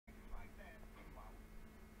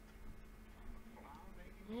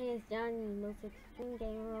Johnny, most extreme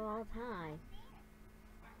gamer of all time.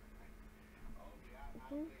 You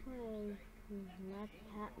can play not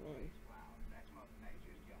Pacman.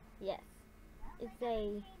 Yes, it's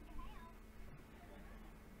a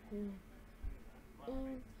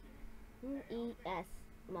NES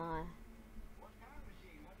mod.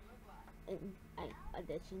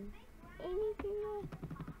 Edition. Anything else?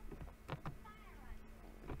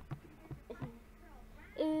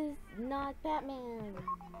 Is not Pacman.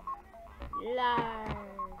 Liar.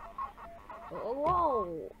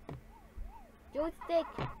 Whoa. Joystick.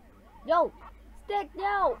 Yo. Stick.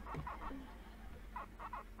 Yo.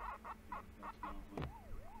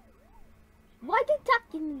 Why you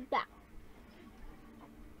talking back?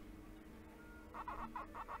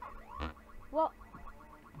 Well.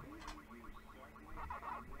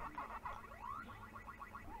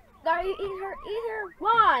 Gotta eat her. Eat her.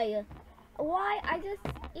 Why? Why? I just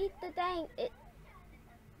eat the thing. It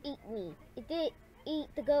eat me. It did eat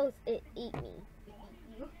the ghost. It eat me.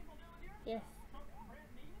 Yes.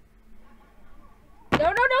 No,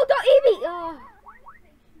 don't eat me!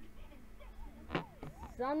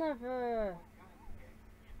 Son of a...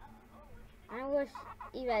 I wish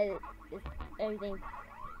Eva is everything.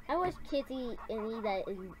 I wish Kitty and Eva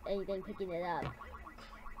is everything picking it up.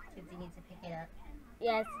 Kitty needs to pick it up.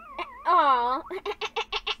 Yes. Aww.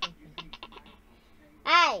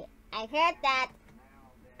 Hey, I heard that.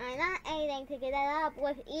 I'm not anything to get it up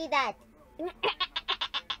with Eva.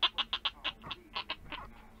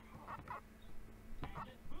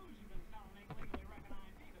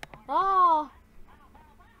 Oh,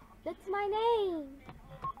 that's my name.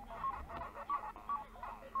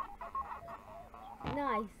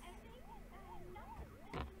 Nice.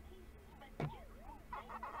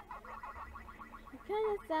 You kind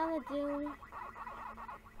of sounded doing.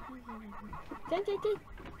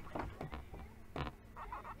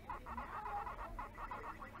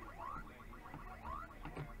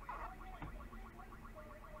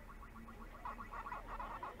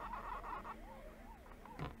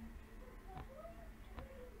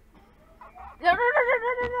 Jump.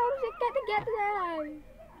 No, she can't get there.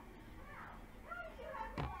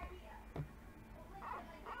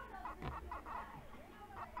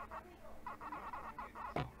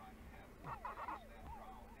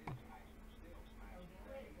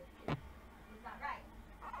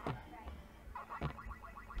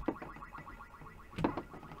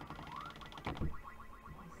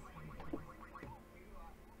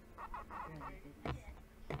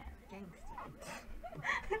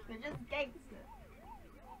 They're just gangsters.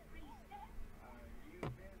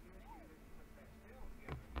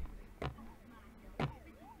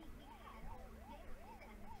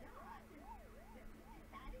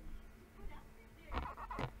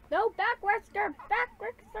 No, backwards, they're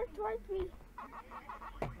towards me.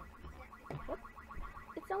 What?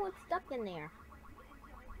 It's someone stuck in there.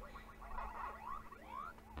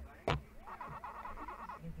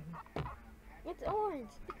 It's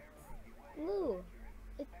orange. It's blue.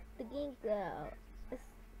 It's the game girl.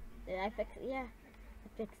 Did I fix it? Yeah, I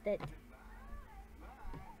fixed it.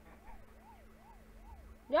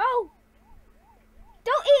 No!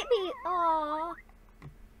 Don't eat me! Aww.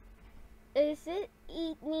 Is it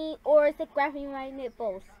eat me or is it grabbing my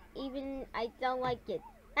nipples? Even I don't like it.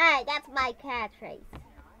 Hey, that's my catchphrase.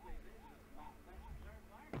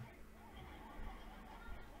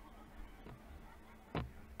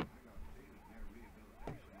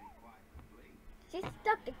 She's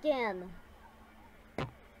stuck again.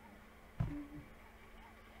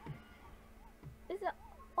 It's an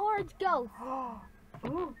orange ghost.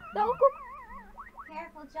 Ooh. No, go.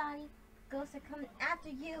 Careful, Johnny. Ghosts are coming after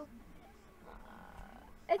you.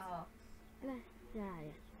 It's oh. Yeah.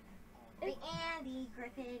 The Andy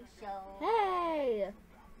Griffin Show. Hey!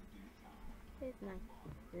 Here's my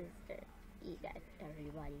sister. Eat that,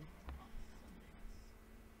 everybody.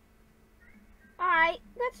 Alright,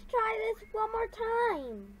 let's try this one more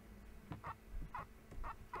time.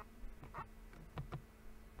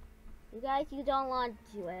 You guys, you don't want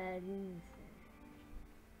to end.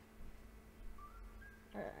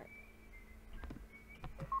 Alright.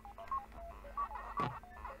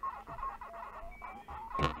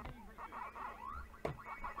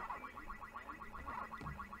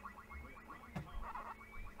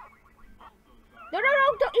 No,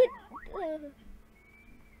 don't eat.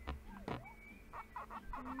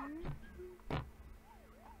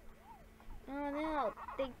 Oh no,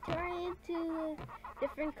 they turn into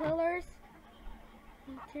different colors.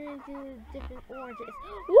 They turn into different oranges.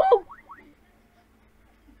 Whoa!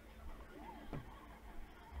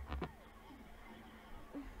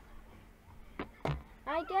 I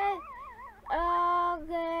guess.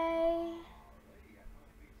 Okay.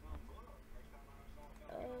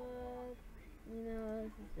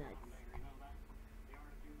 nuts.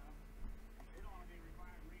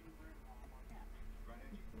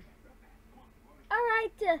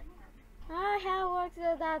 Alright, I have worked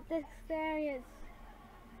about this experience.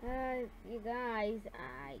 You guys,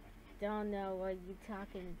 I don't know what you're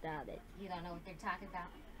talking about it. You don't know what they're talking about.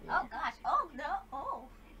 Yeah. Oh gosh. Oh no. Oh.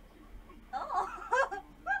 Oh.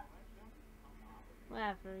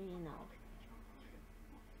 Whatever, you know.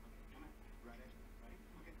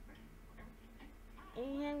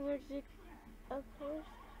 And we're just, of course,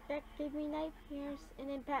 that gave me nightmares. And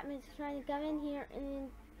then Pacman's trying to come in here and then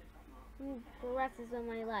the rest of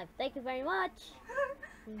my life. Thank you very much.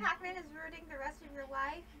 Pacman is ruining the rest of your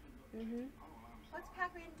life. Mhm. What's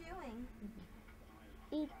Pacman doing?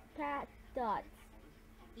 Eat Pac dots.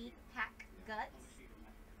 Eat pack guts?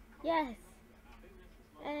 Yes.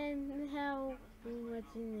 And how much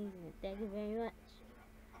you need it. Thank you very much.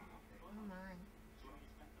 Oh my.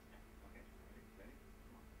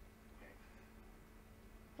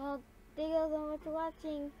 Well, thank you so much for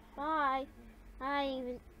watching. Bye. I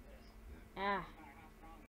even. Ah.